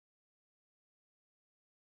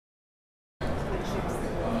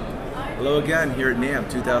Hello again here at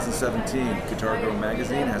NAMM 2017. Guitar Girl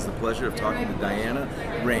Magazine has the pleasure of talking to Diana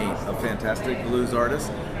Rein, a fantastic blues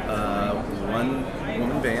artist,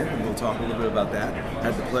 one-woman band, and we'll talk a little bit about that.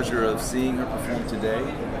 Had the pleasure of seeing her perform today,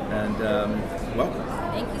 and welcome.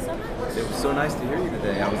 Thank you so much. It was so nice to hear you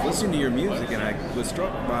today. I was listening to your music and I was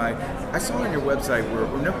struck by, I saw on your website,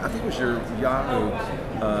 I think it was your Yahoo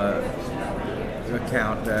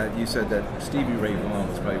account that you said that Stevie Ray Vaughan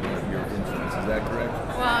was probably one of your influences. Is that correct?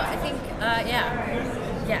 Well, I think,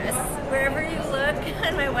 yes. Wherever you look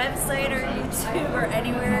on my website or YouTube or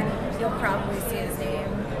anywhere, you'll probably see his name.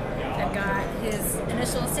 I've got his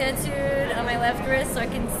initials tattooed on my left wrist so I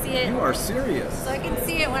can see it. You are serious? So I can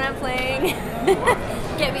see it when I'm playing.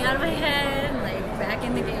 Get me out of my head, like back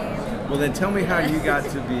in the game. Well, then tell me how you got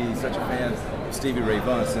to be such a fan of Stevie Ray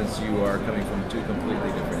Vaughan, since you are coming from two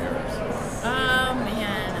completely different eras.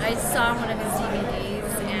 Man, I saw one of his DVDs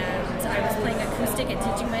and I was playing acoustic and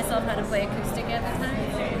teaching myself how to play acoustic at the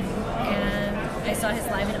time. And I saw his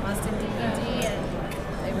Live in Austin DVD and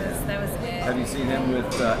that was it. Have you seen him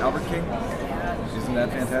with Albert King? Yeah. Isn't that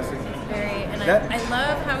fantastic? Very. And I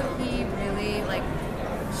love how he really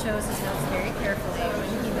chose his notes very carefully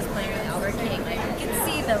when he was playing with Albert King. Like, you can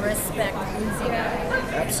see the respect oozing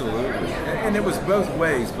out. Absolutely. And it was both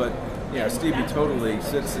ways, but yeah, Stevie totally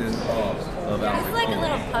sits in awe of Albert King. He's like a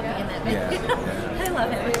little puppy in that video. Yeah. I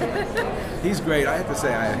love him. He's great. I have to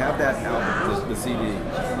say, I have that album, the CD,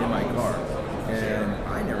 in my car, and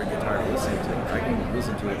I never get tired of listening to it. I can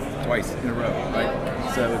listen to it twice in a row, right?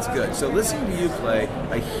 So it's good. So listening to you play,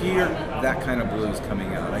 I hear that kind of blues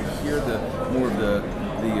coming out. I hear more of the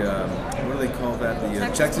what do they call that? The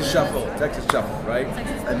Texas Shuffle. Texas Shuffle, right?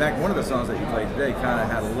 In fact, one of the songs that you played today kind of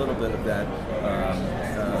had a little bit of that.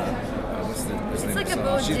 What's the name like of the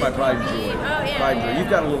a song? She's My Pride and Joy. Oh, yeah, Pride and Joy. yeah. You've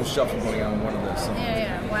got a little shuffle going on in one of those songs.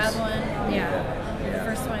 Yeah, Wild One. Yeah. The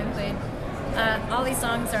first one I played. All these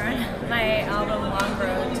songs are on my album Long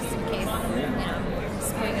Road, just in case, I'm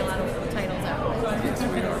spewing a lot of titles out. Yes,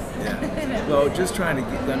 we are. Yeah. Well, just trying to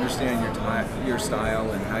understand your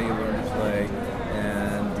style and how you learn to play,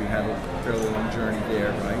 and you have a fairly long journey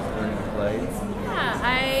there, right? Learning to play.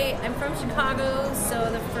 Yeah, I'm from Chicago, so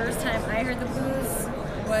the first time I heard the blues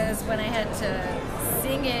was when I had to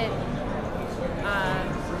sing it.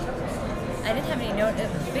 I didn't have any note.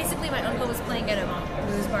 Basically, my uncle was playing at a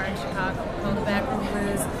blues bar in Chicago called the Backroom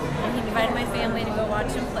Blues, and he invited my family to go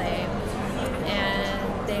watch him play. And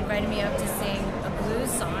they invited me up to sing a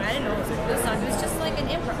blues song. I didn't know it was a blues song. It was just like an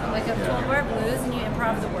improv, like a 12-bar blues, and you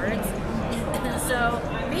improv the words. So,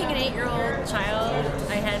 being an 8-year-old child,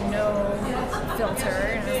 I had no filter,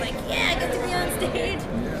 and I was like, "Yeah, I get to be on stage."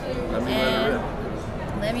 Yeah.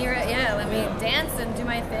 Let me dance and do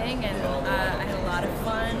my thing, and I had a lot of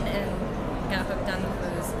fun and got hooked on the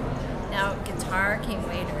blues. Now, guitar came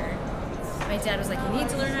later. My dad was like, "You need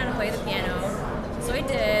to learn how to play the piano." So I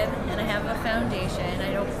did, and I have a foundation.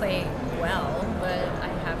 I don't play well, but I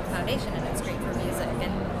have a foundation, and it's great for music.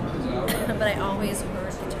 And but I always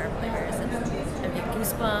heard guitar players, and I'd get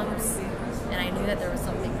goosebumps, and I knew that there was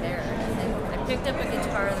something there. And I picked up a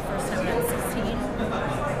guitar the first time when I was 16,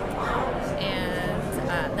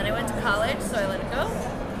 and then I went to college, so I let it go.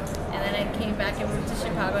 And then I came back and moved to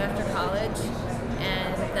Chicago after college,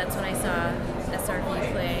 and that's when I saw SRV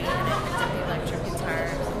play, and I picked up the electric guitar.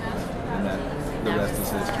 And the rest is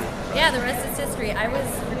history. Yeah, the rest is history. I was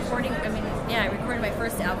recording, I recorded my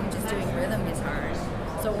first album just doing rhythm guitar.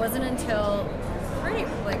 So it wasn't until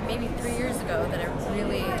maybe 3 years ago that I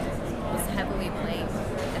really was heavily playing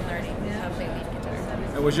and learning how to play lead guitar.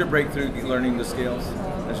 And was your breakthrough learning the scales,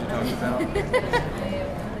 as you talked about?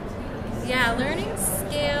 Yeah, learning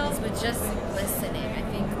scales, but just listening. I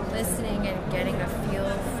think listening and getting a feel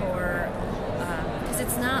for, because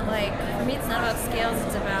it's not for me, it's not about scales,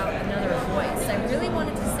 it's about another voice. I really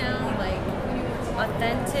wanted to sound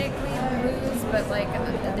authentically blues, but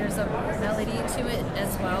there's a melody to it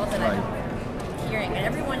as well that I'm hearing. And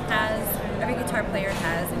every guitar player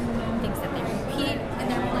has things that they repeat in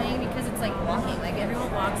their playing, because it's like walking. Like,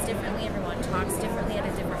 everyone walks differently, everyone talks differently at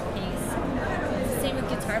a different pace. It's the same with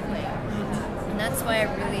guitar playing. And that's why I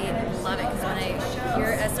really love it, because when I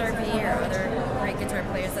hear SRV or other great guitar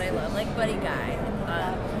players that I love, like Buddy Guy,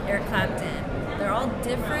 Eric Clapton, they're all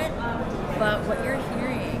different, but what you're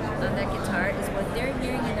hearing on that guitar is what they're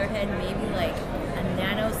hearing in their head maybe a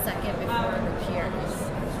nanosecond before it appears.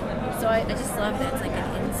 So I just love that. It's like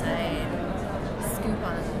an inside scoop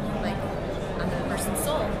on the person's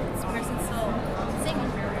soul. It's the person's soul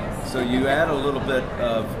singing. So you add a little bit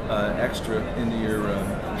of extra into your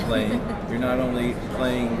playing. You're not only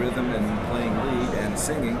playing rhythm and playing lead and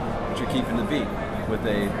singing, but you're keeping the beat with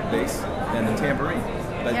a bass and a tambourine.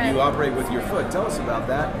 but Yeah. you operate with your foot. Tell us about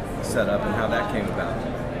that setup and how that came about.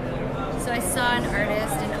 So I saw an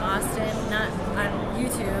artist in Austin, not on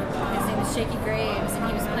YouTube. His name is Shaky Graves, and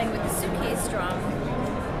he was playing with the suitcase drum.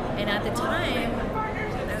 And at the time,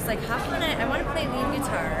 I was like, how can I want to play lead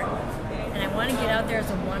guitar, and I want to get out there as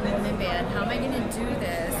a one-woman band. How am I going to do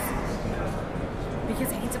this?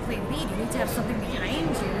 Because I need to play lead. You need to have something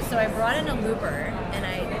behind you. So I brought in a looper, and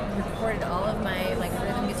I recorded all of my like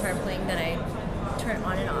rhythm guitar playing that I turn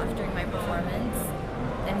on and off during my performance.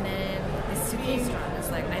 And then the suitcase drum is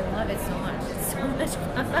like, I love it so much. It's so much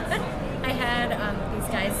fun. I had these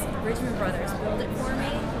guys, Bridgman Brothers, build it for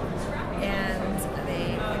me, and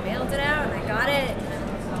they mailed it out, and I got it.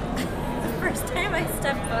 The first time I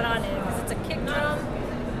stepped foot on it, because it's a kick drum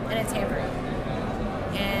and a tambourine.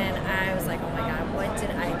 And I was like, oh my God, what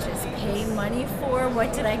did I just pay money for?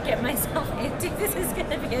 What did I get myself into? This is going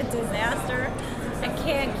to be a disaster. I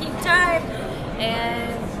can't keep time.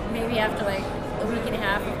 And maybe after like a week and a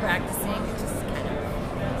half of practicing, it just kind of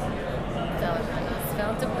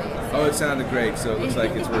fell into place. Oh, it sounded great, so it looks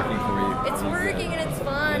like it's working for you. It's working and it's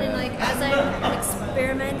fun, and like as I'm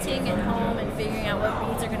experimenting at home and figuring out what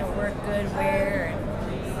beats are going to work good where,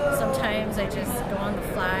 and sometimes I just go on the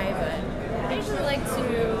fly, but I usually like to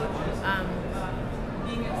do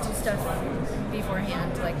stuff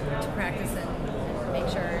beforehand, like to practice and make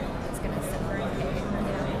sure it's going to sound okay.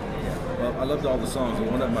 Well, I loved all the songs,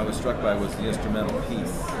 and one of them I was struck by was the instrumental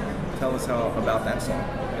piece. Tell us about that song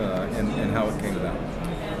and how it came about.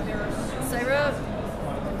 So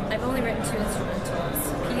I've only written 2 instrumentals.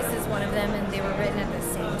 Peace is one of them, and they were written at the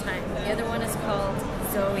same time. The other one is called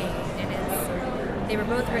Zoe, and they were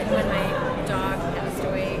both written when my dog passed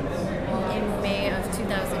away in May of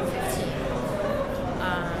 2015.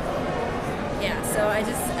 So I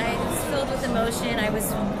just filled with emotion. I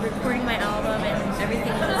was recording my album, and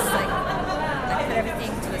everything was like, I put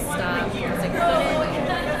everything to a stop because I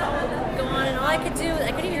couldn't go on, and all I could do,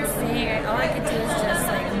 I couldn't even sing. All I could do was just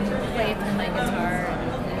like play with my guitar.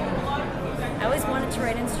 I always wanted to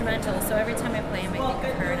write instrumentals, so every time I play them, I think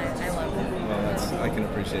of her, and I love them. Well, I can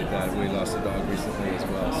appreciate that. We lost a dog recently as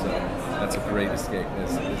well, so that's a great escape.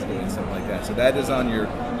 Is doing something like that. So that is on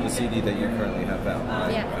the CD that you currently have out.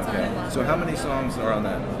 Right? Yeah, it's on the album. So how many songs are on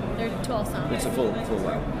that? There are 12 songs. It's a full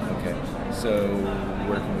album. Okay. So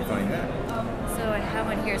where can we find that? So I have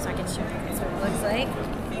one here, so I can show you guys what it looks like.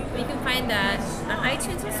 You can find that on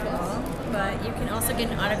iTunes as well, but you can also get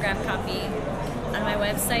an autographed copy on my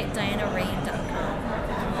website, dianarein.com.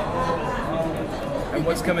 And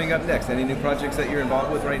what's coming up next? Any new projects that you're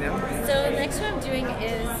involved with right now? So the next one I'm doing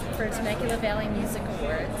is for Temecula Valley Music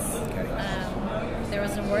Awards. Okay. There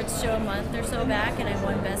was an awards show a month or so back, and I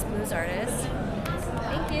won Best Blues Artist.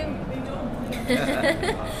 Thank you.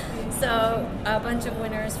 So a bunch of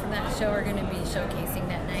winners from that show are going to be showcasing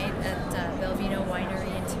that night at Belvino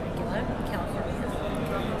Winery in Temecula, California.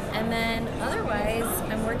 And then otherwise,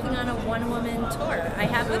 I'm working on a one-woman tour. I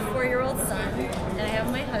have a 4-year-old son, and I have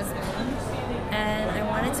my husband, and I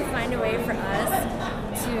wanted to find a way for us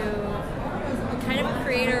to kind of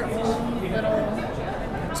create our own little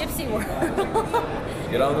gypsy world.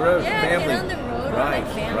 Get on the road, yeah, family. Get on the road Right,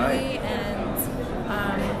 with my family, right. and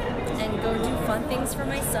go do fun things for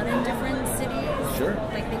my son in different cities. Sure.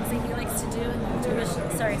 Like things that he likes to do. And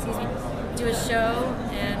do a show,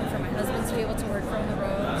 and for my husband to be able to work from the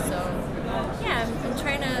road. So yeah, I'm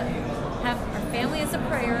trying to have our family as a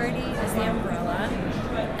priority, as the umbrella,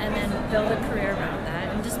 and then build a career around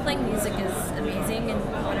that. And just playing music is amazing in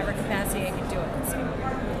whatever capacity I can do it. So.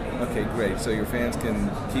 Okay, great. So your fans can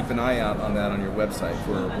keep an eye out on that on your website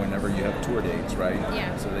for whenever you have tour dates, right?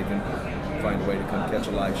 Yeah. So they can find a way to come catch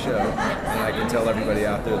a live show. And I can tell everybody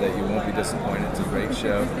out there that you won't be disappointed. It's a great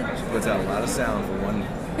show. She puts out a lot of sound for one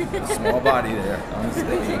small body there on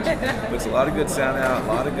stage. Puts a lot of good sound out, a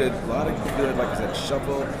lot of good, like I said,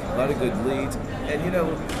 shuffle, a lot of good leads. And you know,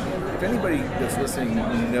 if anybody that's listening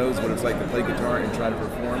knows what it's like to play guitar and try to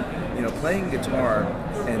perform, you know, playing guitar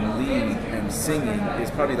and lead and singing is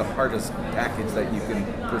probably the hardest package that you can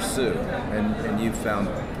pursue. And you've found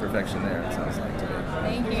perfection there, it sounds like to me.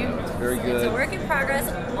 Thank you. It's very good. It's a work in progress,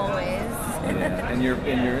 always. Yeah. And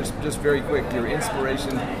you're just very quick. Your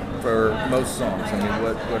inspiration for most songs. I mean,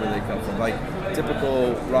 where do they come from? Like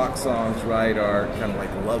typical rock songs, right, are kind of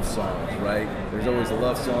like love songs, right? There's always a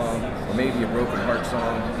love song, or maybe a broken heart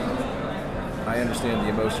song. I understand the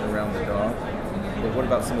emotion around the dog, but what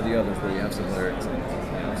about some of the others where you have some lyrics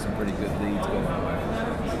and some pretty good leads going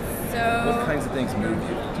on? So What kinds of things move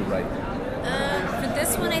you to write? for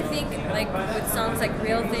this one, I think like with songs like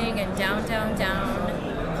Real Thing and Down, Down,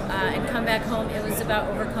 Down, and come back home. It was about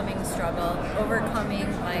overcoming struggle, overcoming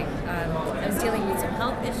I was dealing with some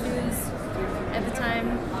health issues at the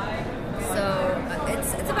time. So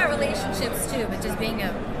it's about relationships too, but just being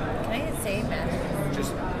can I say bad?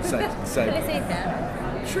 Just say. Can I say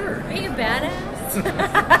bad? Sure. Being a badass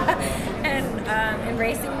and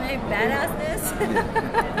embracing my badassness.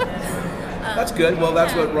 That's good. Well,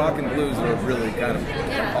 that's what rock and blues are really kind of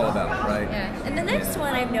all about, right? Yeah. And the next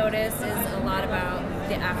one I've noticed is a lot about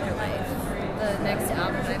the afterlife. The next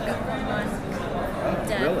album I've got going on.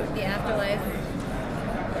 Death, really? The afterlife.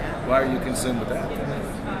 Yeah. Why are you consumed with that?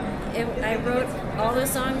 I wrote all those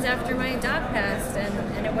songs after my dog passed,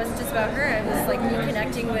 and it wasn't just about her. It was like me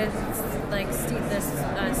connecting with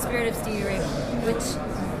the spirit of Stevie Ray, which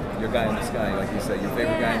your guy in the sky, like you said, your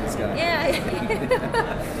favorite guy in the sky. Yeah.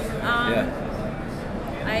 Yeah.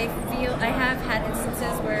 I feel I have had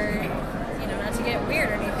instances where, not to get weird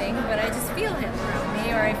or anything, but I just feel him around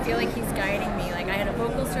me, or I feel like he's guiding me. Like I had a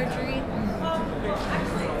vocal surgery,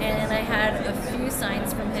 and I had a few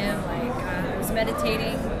signs from him. Like I was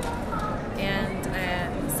meditating,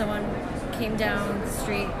 and someone came down the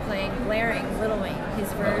street blaring Little Wayne,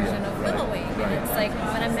 his version of Little Wayne. And it's like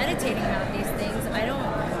when I'm meditating about these things, I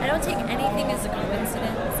don't take anything as a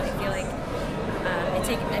coincidence. I feel like I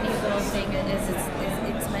take any little thing as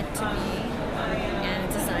it's meant to be, and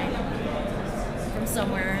it's a sign from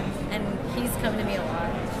somewhere. And he's come to me a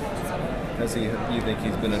lot. So. Does he? You think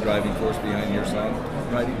he's been a driving force behind your song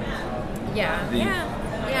writing? Yeah.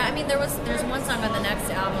 Yeah. I mean, there's one song on the next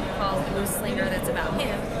album called Blue Slinger that's about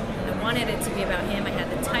him. I wanted it to be about him. I had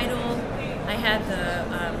the title, I had the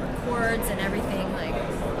chords and everything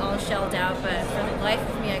all shelled out, but for the life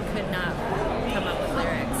of me, I could not come up with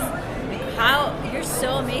lyrics. How you're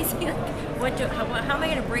so amazing! How am I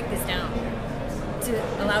going to break this down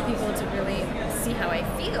to allow people to really see how I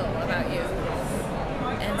feel about you?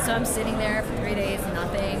 And so I'm sitting there for 3 days,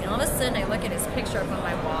 nothing, and all of a sudden I look at his picture up on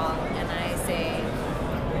my wall, and I say,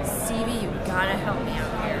 Stevie, you gotta help me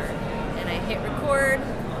out here. And I hit record,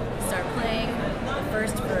 start playing, the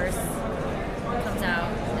first verse comes out,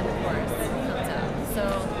 and the chorus comes out. So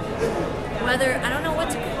I don't know what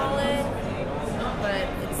to call it, but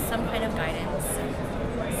it's some kind of guidance.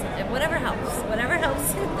 Whatever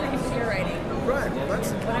helps in your writing. Right, well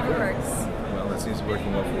that's whatever works. Well, that seems to be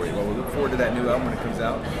working well for you. Well, we look forward to that new album when it comes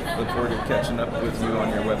out. Look forward to catching up with you on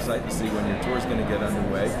your website to see when your tour's going to get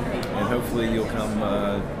underway. And hopefully you'll come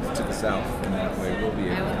to the South, and that way we'll be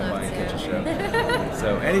able to come by and catch a show.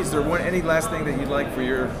 So, is there any last thing that you'd like for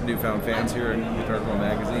your newfound fans here in Guitar Girl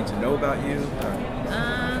Magazine to know about you?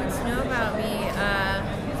 To know about me,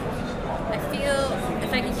 I feel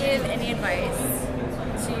if I could give any advice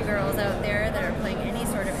to you girls out there that are playing any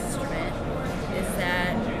sort of instrument, is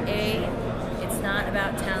that A, it's not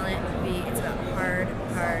about talent, B, it's about hard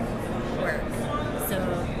work. So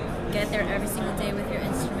get there every single day with your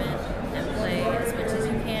instrument and play as much as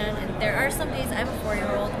you can. And there are some days, I have a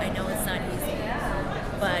 4-year-old, I know it's not easy.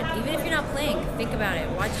 But even if you're not playing, think about it.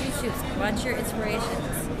 Watch YouTubes, watch your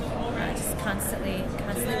inspirations. Just constantly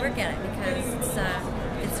work at it, because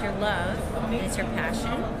it's your love and it's your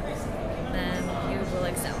passion, then you will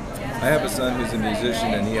excel. I have a son who's a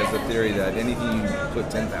musician, and he has a theory that anything you put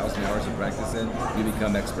 10,000 hours of practice in, you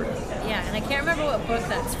become expert at. Yeah, and I can't remember what book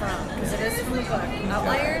that's from, because it is from the book.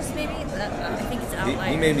 Outliers, maybe? I think it's Outliers.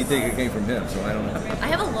 He made me think it came from him, so I don't know. I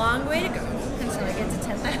have a long way to go until I get to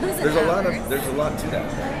 10,000 There's hours. a lot to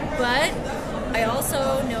that. But I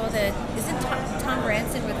also know that, isn't Tom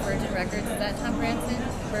Branson with Virgin Records, is that Tom Branson?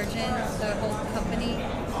 Virgin, the whole company?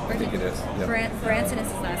 I think it is. Yep. Branson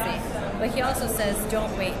is his last name. But he also says,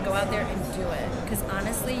 don't wait, go out there and do it. Because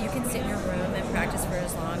honestly, you can sit in your room and practice for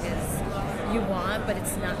as long as you want, but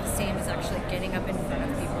it's not the same as actually getting up in front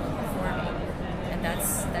of people and performing. And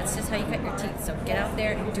that's just how you cut your teeth. So get out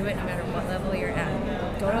there and do it no matter what level you're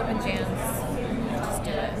at. Go to open jams, just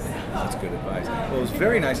do it. That's good advice. Well, it was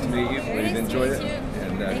very nice to meet you. We've enjoyed it.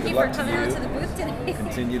 And thank good you luck for coming to you. out to the booth today.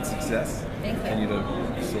 Continued success. Thank you. Continue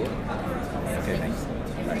to soar. Okay, thanks.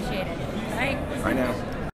 I appreciate it. Bye. Bye now.